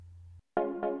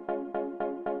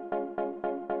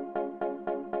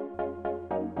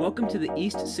Welcome to the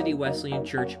East City Wesleyan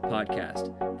Church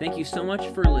podcast. Thank you so much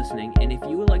for listening, and if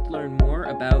you would like to learn more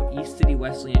about East City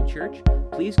Wesleyan Church,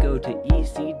 please go to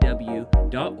ecw.org.nz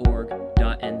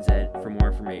for more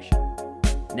information.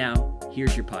 Now,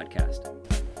 here's your podcast.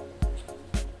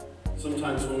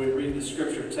 Sometimes when we read the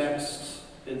scripture texts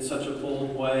in such a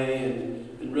bold way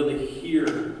and really hear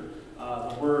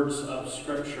the words of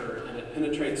scripture and it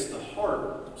penetrates the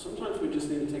heart, sometimes we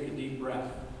just need to take a deep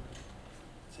breath.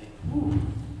 Say, whew,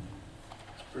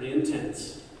 it's pretty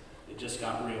intense. It just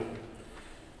got real.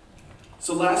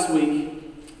 So last week,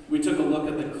 we took a look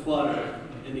at the clutter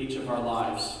in each of our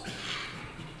lives.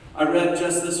 I read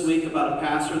just this week about a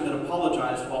pastor that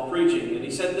apologized while preaching, and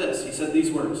he said these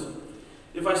words: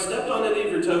 "If I stepped on any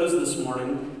of your toes this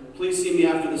morning, please see me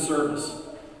after the service.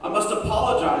 I must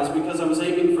apologize because I was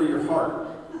aiming for your heart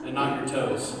and not your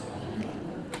toes."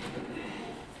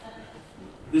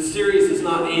 This series is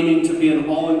not aiming to be an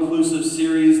all-inclusive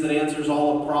series that answers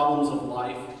all the problems of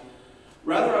life.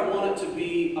 Rather, I want it to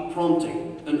be a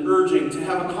prompting, an urging to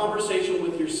have a conversation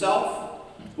with yourself,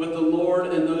 with the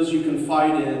Lord, and those you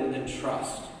confide in and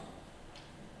trust.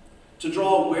 To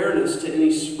draw awareness to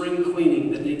any spring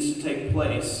cleaning that needs to take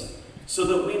place so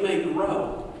that we may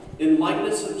grow in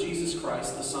likeness of Jesus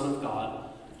Christ, the Son of God,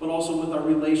 but also with our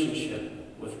relationship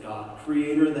with God,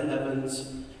 Creator of the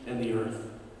heavens and the earth.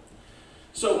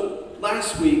 So,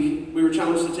 last week, we were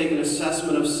challenged to take an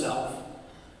assessment of self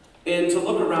and to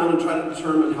look around and try to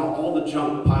determine how all the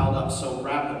junk piled up so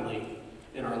rapidly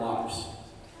in our lives.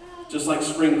 Just like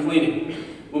spring cleaning.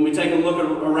 When we take a look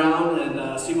around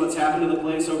and see what's happened to the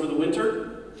place over the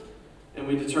winter, and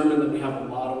we determine that we have a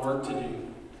lot of work to do.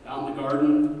 Out in the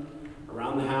garden,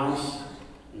 around the house,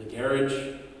 in the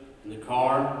garage, in the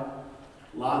car,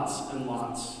 lots and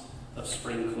lots of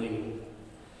spring cleaning.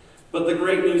 But the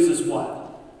great news is what?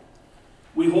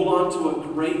 We hold on to a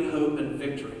great hope and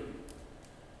victory.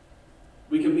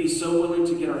 We can be so willing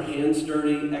to get our hands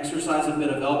dirty, exercise a bit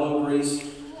of elbow grease,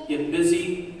 get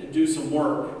busy, and do some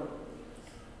work.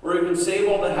 Or we can save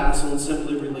all the hassle and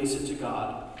simply release it to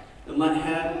God and let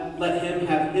Him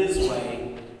have His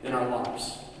way in our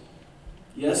lives.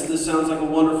 Yes, this sounds like a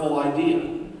wonderful idea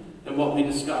and what we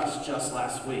discussed just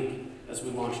last week as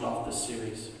we launched off this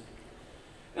series.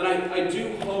 And I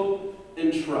do hope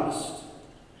and trust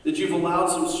that you've allowed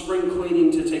some spring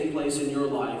cleaning to take place in your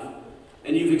life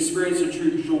and you've experienced a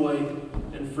true joy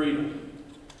and freedom.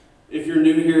 If you're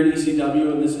new here at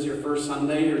ECW and this is your first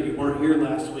Sunday or you weren't here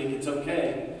last week, it's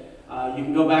okay. You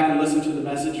can go back and listen to the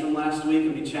message from last week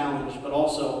and be challenged, but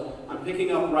also I'm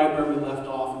picking up right where we left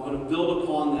off. I'm going to build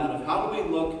upon that of how do we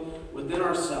look within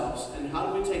ourselves and how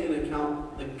do we take into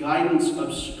account the guidance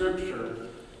of Scripture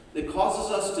that causes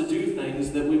us to do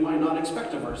things that we might not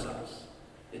expect of ourselves.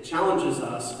 It challenges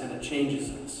us and it changes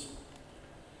us.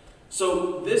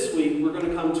 So this week we're going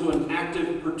to come to an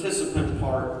active participant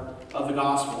part of the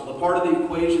gospel, the part of the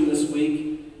equation this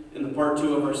week in the part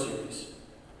 2 of our series.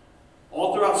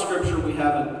 All throughout Scripture we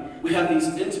have these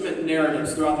intimate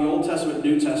narratives throughout the Old Testament,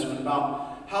 New Testament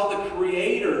about how the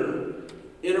Creator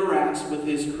interacts with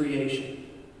His creation.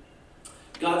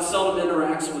 God seldom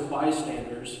interacts with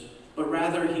bystanders, but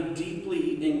rather He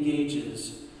deeply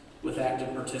engages with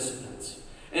active participants.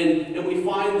 And we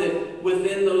find that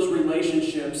within those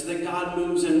relationships that God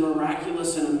moves in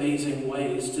miraculous and amazing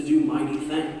ways to do mighty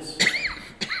things.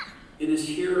 It is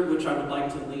here which I would like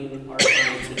to lean our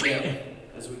time today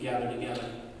as we gather together.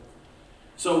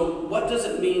 So what does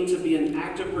it mean to be an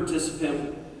active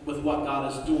participant with what God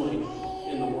is doing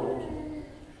in the world?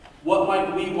 What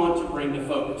might we want to bring to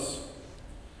focus?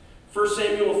 1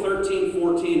 Samuel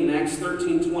 13:14 and Acts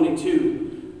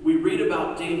 13:22, we read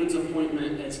about David's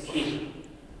appointment as king.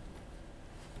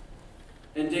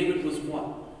 And David was what?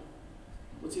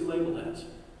 What's he labeled as?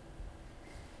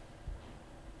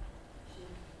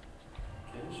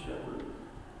 Okay, shepherd.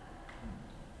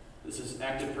 This is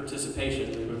active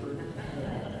participation, remember?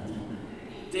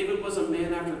 David was a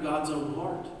man after God's own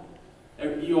heart.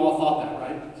 You all thought that,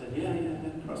 right? You said, yeah,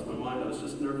 crossed my mind. I was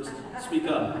just nervous to speak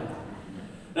up.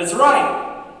 That's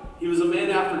right. He was a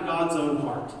man after God's own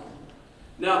heart.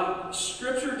 Now,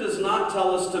 Scripture does not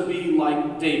tell us to be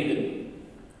like David.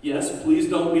 Yes, please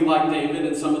don't be like David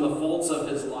in some of the faults of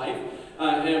his life,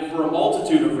 and for a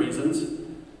multitude of reasons.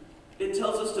 It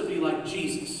tells us to be like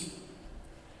Jesus.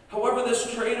 However,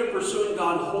 this trait of pursuing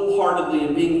God wholeheartedly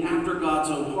and being after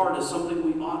God's own heart is something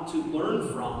we ought to learn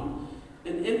from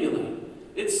and emulate.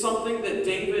 It's something that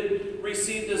David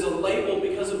received as a label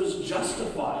because it was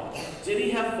justified. Did he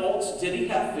have faults? Did he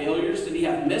have failures? Did he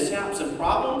have mishaps and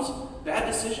problems? Bad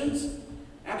decisions?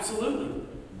 Absolutely.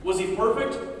 Was he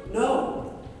perfect? No.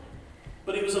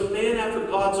 But he was a man after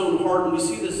God's own heart, and we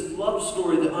see this love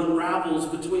story that unravels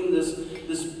between this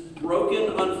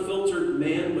broken, unfiltered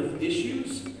man with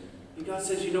issues. And God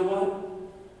says, you know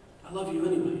what? I love you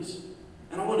anyways.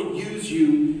 And I want to use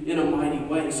you in a mighty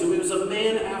way. So he was a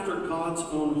man after God's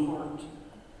own heart.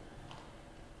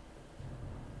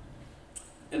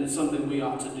 And it's something we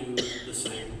ought to do the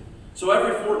same. So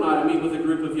every fortnight I meet with a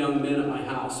group of young men at my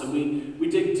house, and we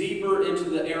dig deeper into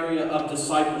the area of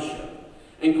discipleship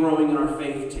and growing in our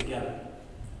faith together.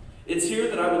 It's here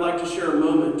that I would like to share a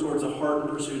moment towards a heart in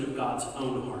pursuit of God's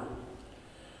own heart.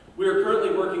 We are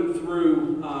currently working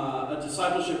through a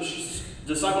discipleship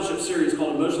series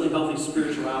called Emotionally Healthy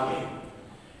Spirituality.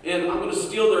 And I'm going to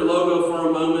steal their logo for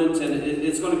a moment, and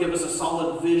it's going to give us a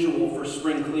solid visual for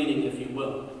spring cleaning, if you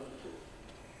will.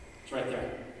 It's right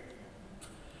there.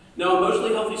 Now,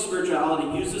 Emotionally Healthy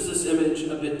Spirituality uses this image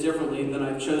a bit differently than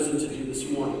I've chosen to do this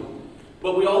morning.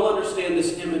 But we all understand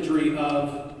this imagery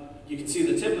of, you can see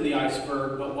the tip of the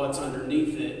iceberg, but what's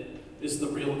underneath it is the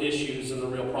real issues and the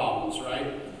real problems,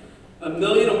 right?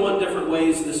 1,000,001 different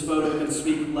ways this photo can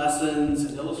speak lessons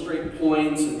and illustrate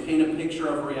points and paint a picture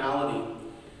of reality.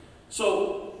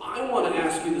 So I want to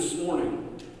ask you this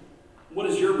morning, what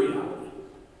is your reality?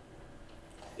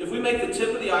 If we make the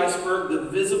tip of the iceberg the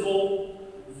visible,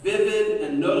 vivid,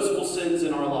 and noticeable sins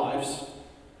in our lives,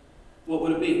 what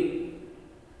would it be?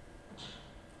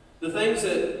 The things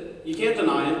that you can't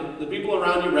deny it, the people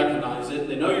around you recognize it,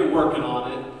 they know you're working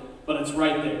on it, but it's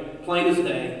right there, plain as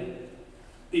day.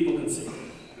 People can see it.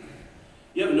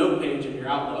 You have a note page in your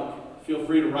Outlook. Feel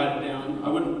free to write it down. I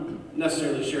wouldn't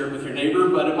necessarily share it with your neighbor,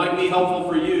 but it might be helpful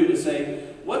for you to say,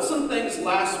 what's some things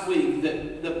last week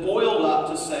that boiled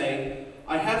up to say,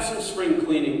 I have some spring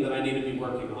cleaning that I need to be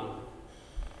working on?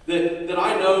 That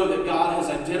I know that God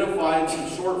has identified some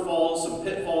shortfalls, some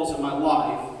pitfalls in my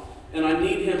life, and I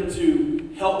need Him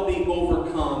to help me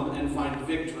overcome and find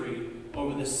victory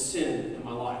over this sin in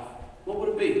my life. What would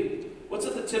it be? What's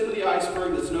at the tip of the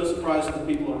iceberg that's no surprise to the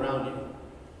people around you?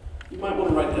 You might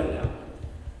want to write that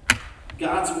down.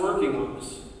 God's working on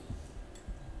us.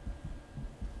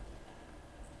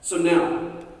 So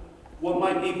now, what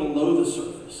might be below the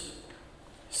surface?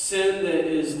 Sin that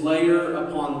is layer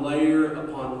upon layer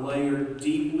upon layer,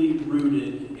 deeply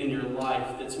rooted in your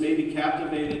life, that's maybe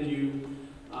captivated you,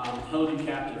 held you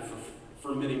captive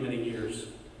for many, many years.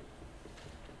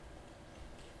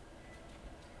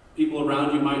 People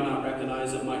around you might not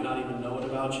recognize it, might not even know it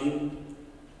about you.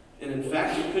 And in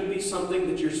fact, it could be something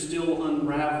that you're still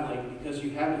unraveling because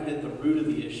you haven't hit the root of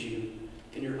the issue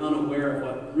and you're unaware of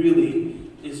what really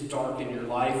is dark in your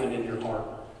life and in your heart.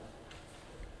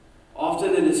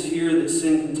 Often it is here that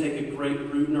sin can take a great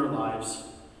root in our lives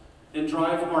and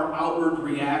drive our outward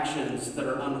reactions that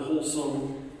are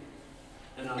unwholesome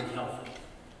and unhealthy.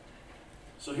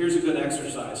 So here's a good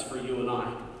exercise for you and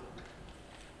I.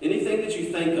 Anything that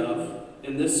you think of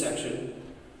in this section,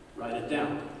 write it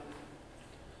down.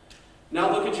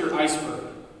 Now look at your iceberg.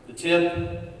 The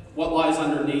tip, what lies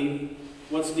underneath,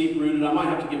 what's deep-rooted. I might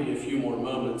have to give you a few more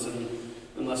moments,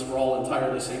 unless we're all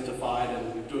entirely sanctified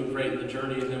and doing great in the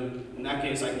journey, and then in that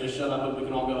case I can just shut up and we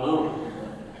can all go home.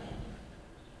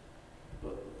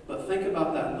 But think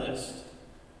about that list.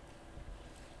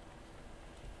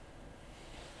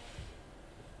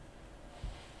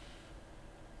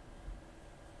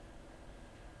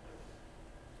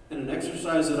 And an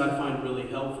exercise that I find really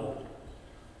helpful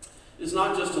is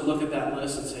not just to look at that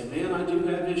list and say, man, I do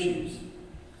have issues,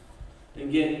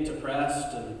 and get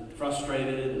depressed and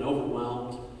frustrated and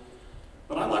overwhelmed.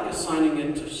 But I like assigning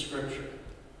it to Scripture.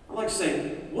 I like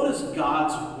saying, what does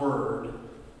God's Word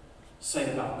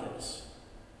say about this?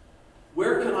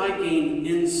 Where can I gain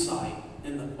insight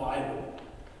in the Bible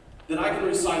that I can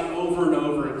recite over and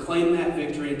over and claim that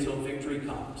victory until victory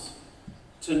comes?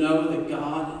 To know that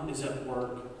God is at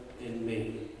work in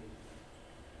me.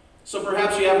 So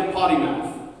perhaps you have a potty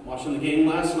mouth. Watching the game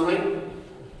last night?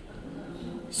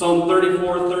 Psalm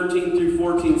 34, 13 through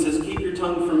 14 says, keep your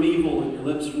tongue from evil and your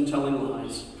lips from telling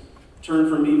lies. Turn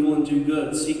from evil and do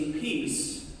good. Seek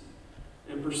peace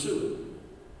and pursue it.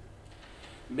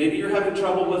 Maybe you're having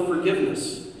trouble with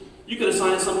forgiveness. You could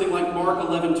assign it something like Mark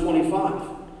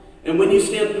 11:25. And when you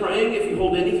stand praying, if you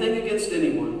hold anything against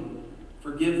anyone,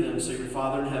 forgive them so your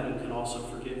Father in heaven can also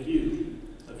forgive you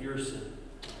of your sin.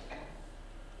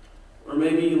 Or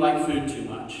maybe you like food too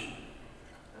much.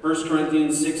 1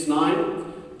 Corinthians 6:9.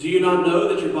 Do you not know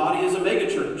that your body is a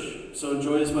megachurch? So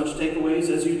enjoy as much takeaways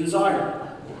as you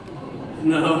desire.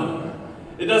 No,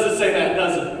 it doesn't say that,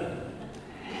 does it?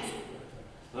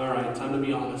 All right, time to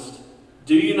be honest.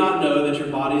 Do you not know that your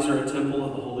bodies are a temple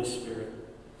of the Holy Spirit,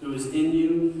 who is in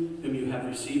you, whom you have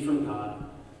received from God?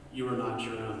 you are not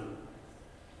your own.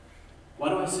 Why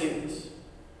do I say this?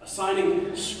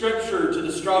 Assigning Scripture to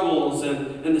the struggles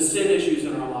and the sin issues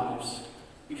in our lives.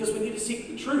 Because we need to seek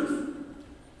the truth.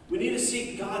 We need to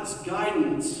seek God's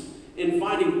guidance in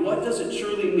finding what does it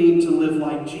truly mean to live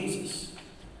like Jesus.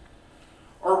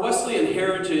 Our Wesleyan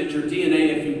heritage, or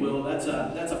DNA, if you will, that's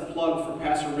a plug for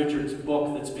Pastor Richard's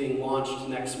book that's being launched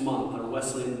next month, our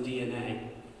Wesleyan DNA.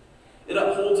 It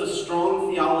upholds a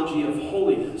strong theology of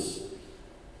holiness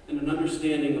and an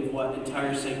understanding of what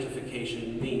entire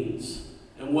sanctification means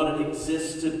and what it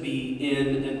exists to be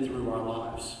in and through our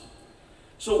lives.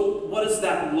 So what does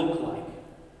that look like?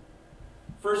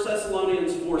 1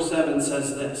 Thessalonians 4:7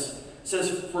 says this. It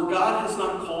says, "For God has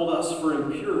not called us for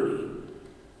impurity,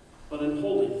 but in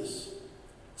holiness."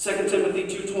 2 Timothy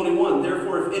 2:21,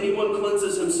 "Therefore, if anyone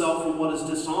cleanses himself from what is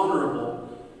dishonorable,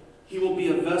 he will be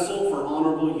a vessel for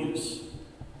honorable use,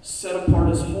 set apart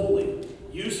as holy,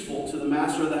 useful to the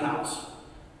master of the house,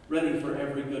 ready for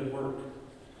every good work."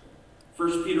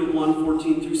 1 Peter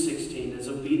 1:14-16, "As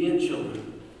obedient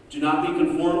children, do not be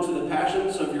conformed to the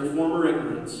passions of your former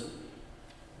ignorance,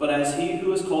 but as he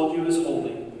who has called you is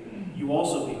holy, you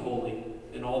also be holy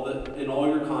in all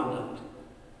your conduct.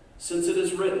 Since it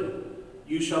is written,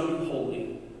 you shall be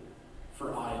holy,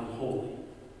 for I am holy."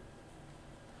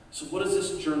 So what does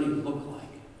this journey look like?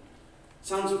 It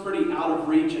sounds pretty out of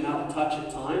reach and out of touch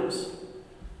at times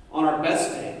on our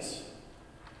best days.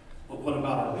 But what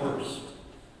about our worst?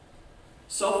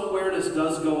 Self-awareness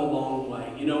does go a long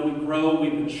way. You know, we grow, we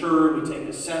mature, we take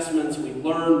assessments, we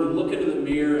learn, we look into the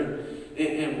mirror,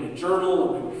 and we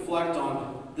journal, and we reflect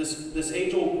on this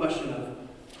age-old question of,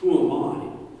 who am I?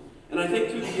 And I think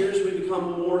through the years we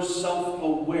become more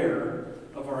self-aware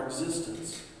of our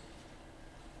existence.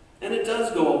 And it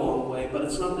does go a long way, but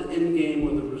it's not the end game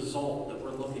or the result that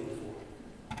we're looking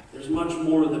for. There's much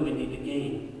more that we need to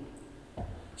gain.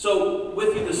 So,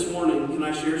 with you this morning, can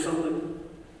I share something?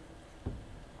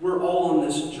 We're all on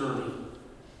this journey.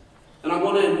 And I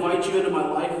want to invite you into my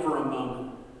life for a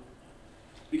moment.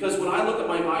 Because when I look at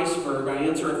my iceberg, I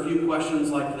answer a few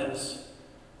questions like this.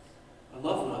 I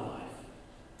love my life.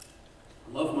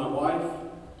 I love my wife.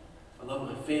 I love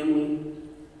my family.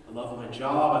 I love my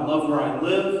job. I love where I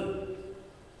live.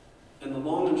 And the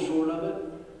long and short of it,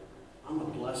 I'm a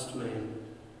blessed man.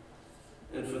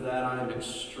 And for that, I am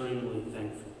extremely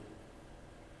thankful.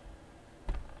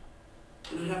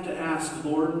 And I have to ask,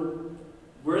 Lord,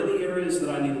 where are the areas that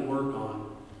I need to work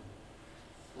on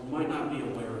or might not be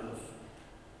aware of?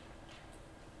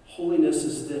 Holiness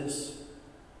is this.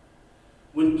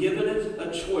 When given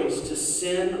a choice to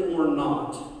sin or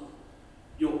not,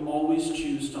 you'll always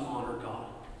choose to honor God.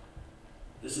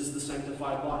 This is the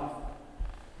sanctified life.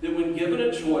 That when given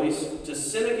a choice to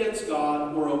sin against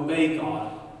God or obey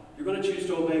God, you're going to choose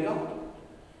to obey God.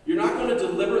 You're not going to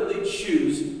deliberately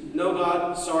choose, no,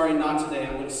 God, sorry, not today,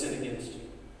 I'm going to sin against you.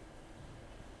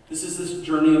 This is this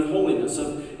journey of holiness,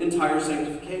 of entire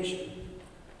sanctification.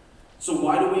 So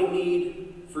why do we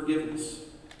need forgiveness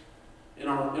in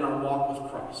our walk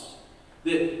with Christ?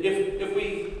 That if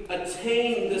we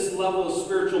attain this level of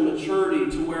spiritual maturity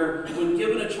to where when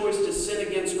given a choice to sin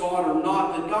against God or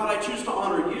not, that God, I choose to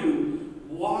honor you,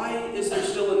 why is there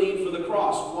still a need for the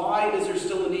cross? Why is there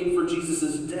still a need for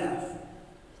Jesus' death?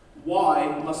 Why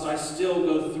must I still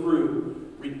go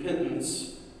through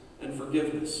repentance and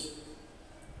forgiveness?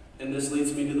 And this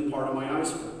leads me to the part of my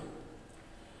iceberg.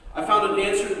 I found an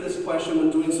answer to this question when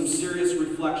doing some serious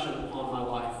reflection upon my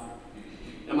life.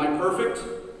 Am I perfect?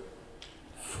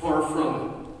 Far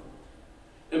from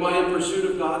it. Am I in pursuit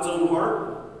of God's own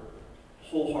heart?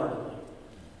 Wholeheartedly.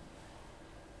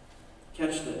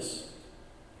 Catch this.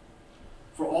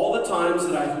 For all the times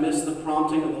that I've missed the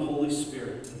prompting of the Holy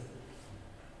Spirit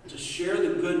to share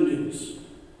the good news,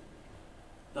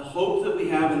 the hope that we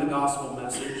have in the gospel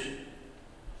message,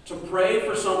 to pray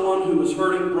for someone who is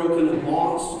hurting, broken, and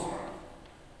lost,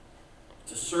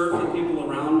 to serve the people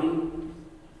around me,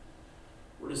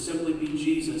 or to simply be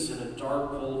Jesus in a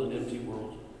dark, cold, and empty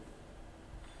world.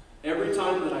 Every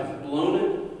time that I've blown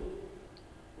it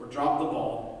or dropped the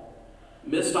ball,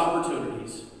 missed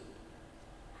opportunities,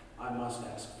 I must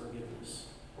ask forgiveness.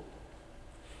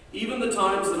 Even the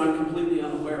times that I'm completely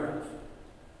unaware of.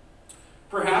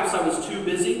 Perhaps I was too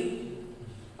busy,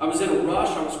 I was in a rush,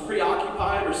 I was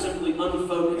preoccupied, or simply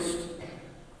unfocused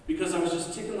because I was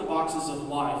just ticking the boxes of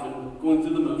life and going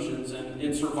through the motions and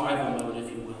in survival mode, if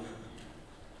you will.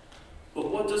 But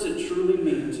what does it truly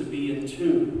mean to be in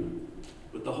tune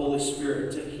with the Holy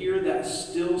Spirit, to hear that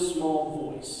still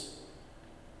small voice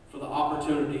for the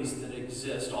opportunities that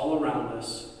exist all around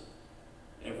us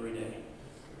every day?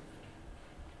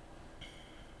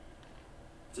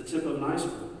 It's a tip of an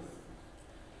iceberg.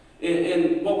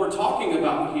 And what we're talking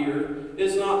about here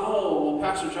is not, oh, well,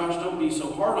 Pastor Josh, don't be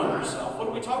so hard on yourself. What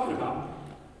are we talking about?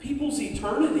 People's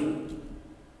eternity.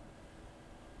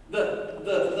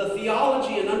 The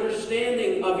theology and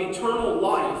understanding of eternal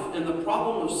life and the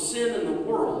problem of sin in the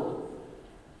world,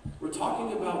 we're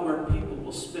talking about where people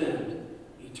will spend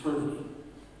eternity.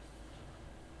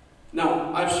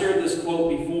 Now, I've shared this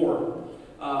quote before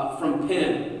from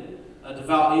Penn, a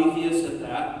devout atheist at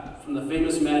that, from the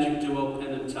famous magic duo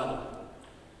Penn and Teller.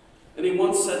 And he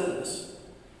once said this.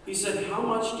 He said, "How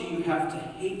much do you have to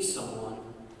hate someone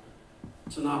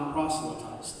to not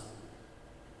proselytize them?"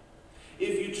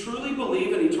 If you truly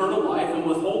believe in eternal life and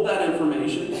withhold that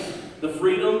information, the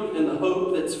freedom and the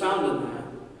hope that's found in that,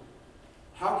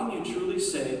 how can you truly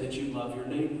say that you love your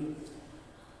neighbor?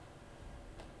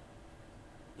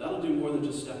 That'll do more than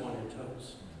just step on your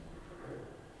toes.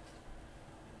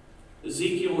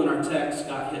 Ezekiel in our text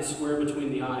got hit square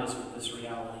between the eyes with this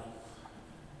reality.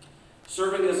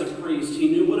 Serving as a priest, he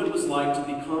knew what it was like to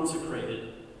be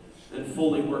consecrated and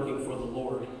fully working for the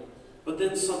Lord. But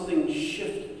then something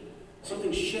shifted.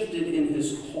 Something shifted in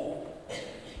his call.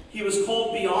 He was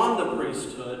called beyond the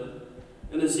priesthood,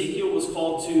 and Ezekiel was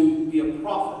called to be a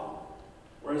prophet,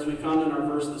 or as we found in our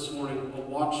verse this morning, a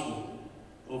watchman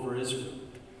over Israel.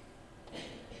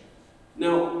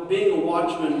 Now, being a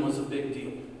watchman was a big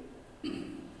deal.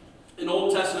 In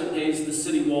Old Testament days, the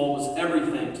city wall was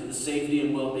everything to the safety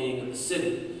and well-being of the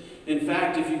city. In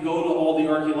fact, if you go to all the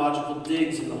archaeological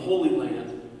digs in the Holy Land,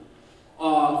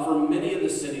 for many of the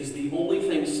cities, the only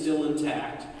things still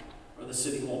intact are the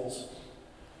city walls,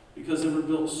 because they were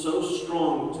built so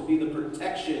strong to be the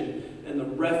protection and the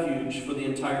refuge for the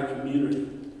entire community.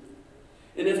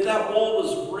 And if that wall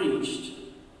was breached,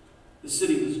 the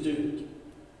city was doomed.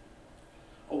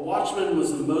 A watchman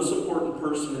was the most important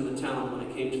person in the town when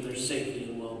it came to their safety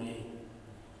and well-being.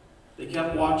 They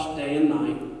kept watch day and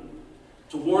night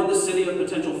to warn the city of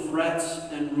potential threats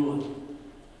and ruin.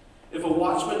 If a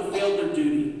watchman failed their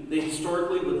duty, they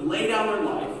historically would lay down their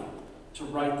life to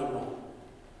right the wrong.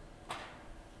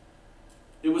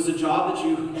 It was a job that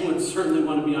you would certainly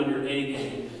want to be on your A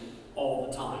game all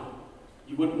the time.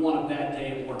 You wouldn't want a bad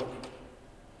day at work.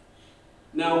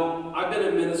 Now, I've been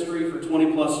in ministry for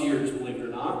 20 plus years, believe it or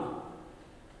not,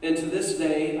 and to this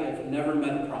day, I've never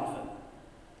met a prophet.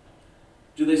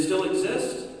 Do they still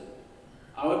exist?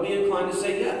 I would be inclined to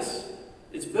say yes.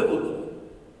 It's biblical.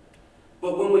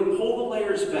 But when we pull the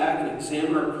layers back and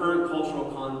examine our current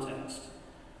cultural context,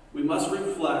 we must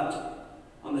reflect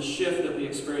on the shift that we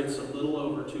experienced a little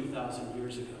over 2,000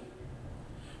 years ago.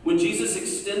 When Jesus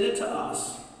extended to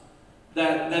us,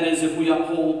 that is, if we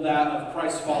uphold that of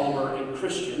Christ follower and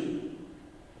Christian,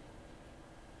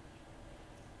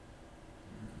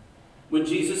 when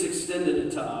Jesus extended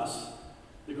it to us,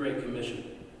 the Great Commission,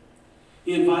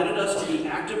 he invited us to be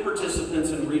active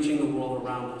participants in reaching the world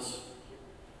around us.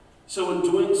 So in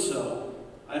doing so,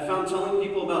 I found telling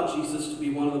people about Jesus to be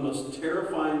one of the most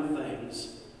terrifying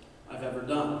things I've ever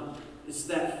done. It's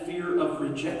that fear of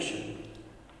rejection.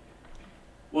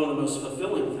 One of the most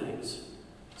fulfilling things,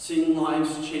 seeing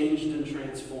lives changed and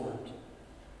transformed.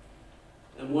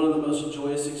 And one of the most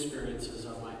joyous experiences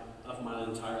of my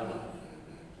entire life.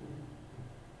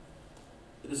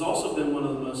 It has also been one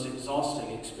of the most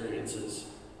exhausting experiences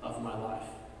of my life.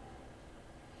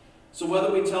 So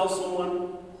whether we tell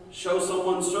someone, show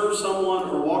someone, serve someone,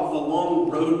 or walk the long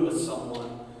road with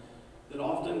someone that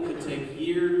often could take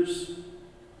years,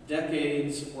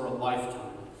 decades, or a lifetime,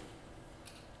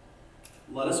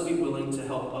 let us be willing to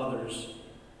help others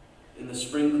in the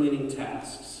spring cleaning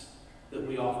tasks that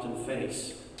we often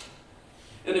face.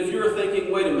 And if you're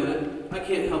thinking, wait a minute, I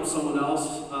can't help someone else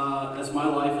as my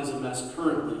life is a mess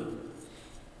currently,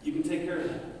 you can take care of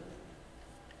that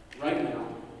right now,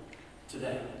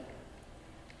 today.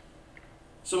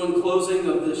 So in closing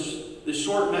of this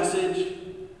short message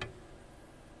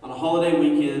on a holiday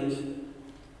weekend,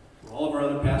 where all of our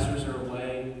other pastors are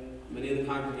away, many of the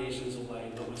congregations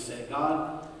away, but we say,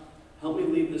 God, help me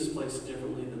leave this place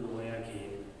differently than the way I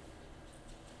came.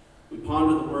 We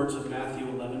ponder the words of Matthew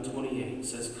 11:28. It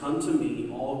says, "Come to me,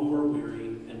 all who are weary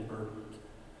and burdened,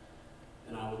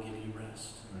 and I will give you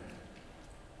rest."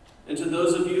 And to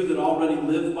those of you that already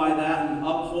live by that and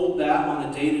uphold that on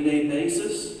a day-to-day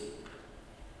basis,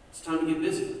 it's time to get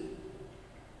busy.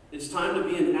 It's time to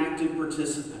be an active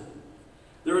participant.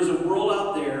 There is a world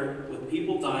out there with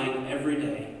people dying every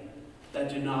day that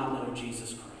do not know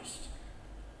Jesus Christ.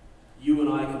 You and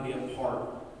I can be a part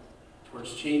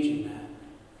towards changing that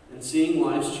and seeing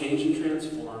lives changed and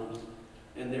transformed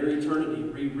and their eternity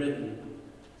rewritten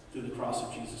through the cross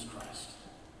of Jesus Christ.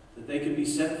 That they could be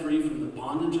set free from the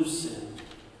bondage of sin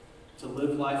to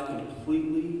live life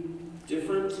completely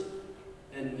different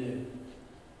and new.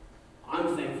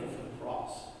 I'm thankful for the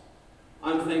cross.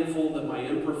 I'm thankful that my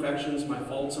imperfections, my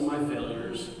faults, and my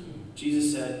failures,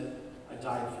 Jesus said, I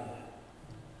died for that.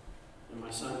 And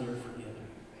my son, you're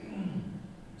forgiven.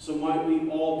 So might we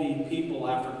all be people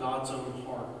after God's own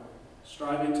heart,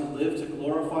 striving to live to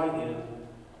glorify Him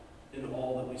in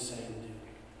all that we say and do.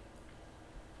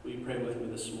 Will you pray with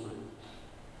me this morning?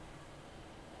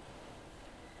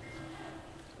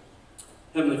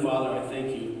 Heavenly Father, I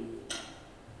thank you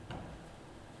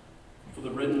for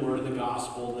the written word of the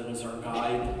gospel that is our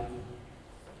guide,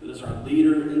 that is our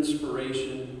leader,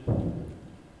 inspiration,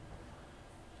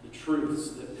 the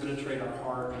truths that penetrate our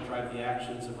heart and drive the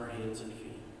actions of our hands and feet.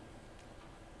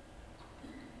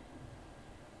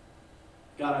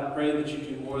 God, I pray that you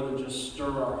do more than just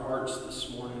stir our hearts this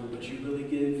morning, but you really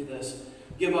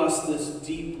give us this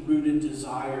deep-rooted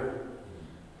desire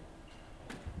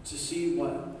to see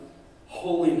what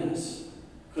holiness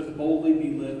could boldly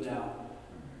be lived out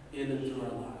in and through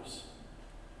our lives.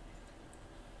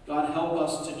 God, help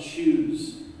us to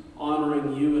choose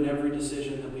honoring you in every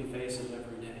decision that we face of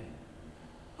every day.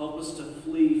 Help us to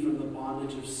flee from the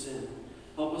bondage of sin.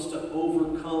 Help us to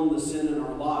overcome the sin in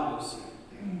our lives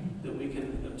that we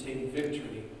can obtain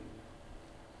victory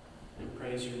and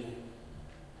praise your name.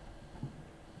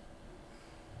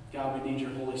 God, we need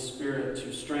your Holy Spirit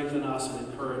to strengthen us and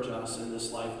encourage us in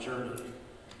this life journey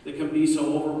that can be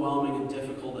so overwhelming and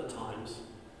difficult at times.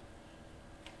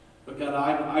 But God,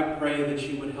 I pray that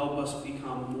you would help us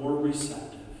become more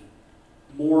receptive,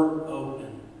 more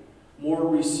open, more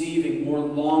receiving, more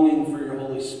longing for your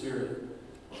Holy Spirit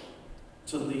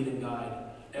to lead and guide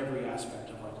every aspect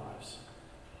of our lives.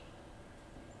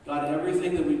 God,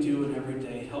 everything that we do and every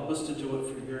day, help us to do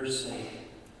it for your sake,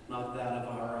 not that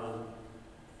of our own.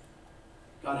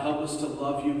 God, help us to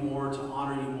love you more, to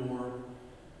honor you more,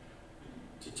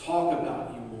 to talk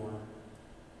about you more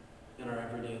in our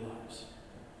everyday lives.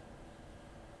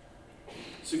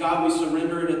 So God, we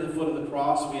surrender it at the foot of the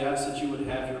cross. We ask that you would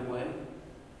have your way.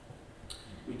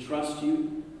 We trust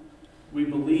you. We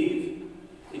believe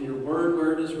in your word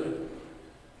where it is written.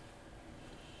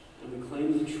 And we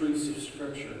claim the truths of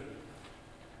Scripture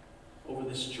over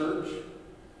this church,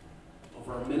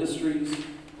 over our ministries,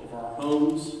 over our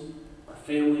homes, our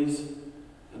families,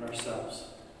 and ourselves.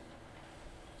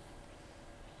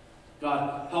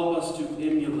 God, help us to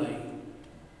emulate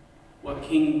what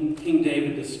King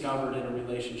David discovered in a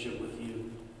relationship with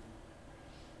you.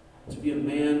 To be a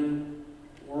man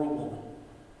or a woman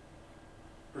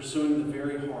pursuing the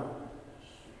very heart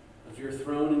of your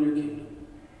throne and your kingdom.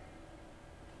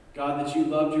 God, that you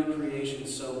loved your creation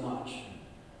so much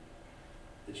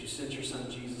that you sent your son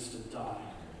Jesus to die,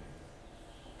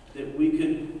 that we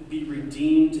could be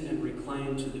redeemed and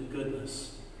reclaimed to the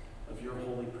goodness of your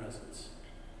holy presence.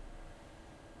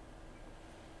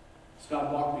 So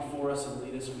God, walk before us and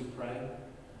lead us, we pray,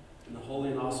 in the holy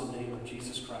and awesome name of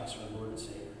Jesus Christ, our Lord and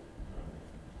Savior.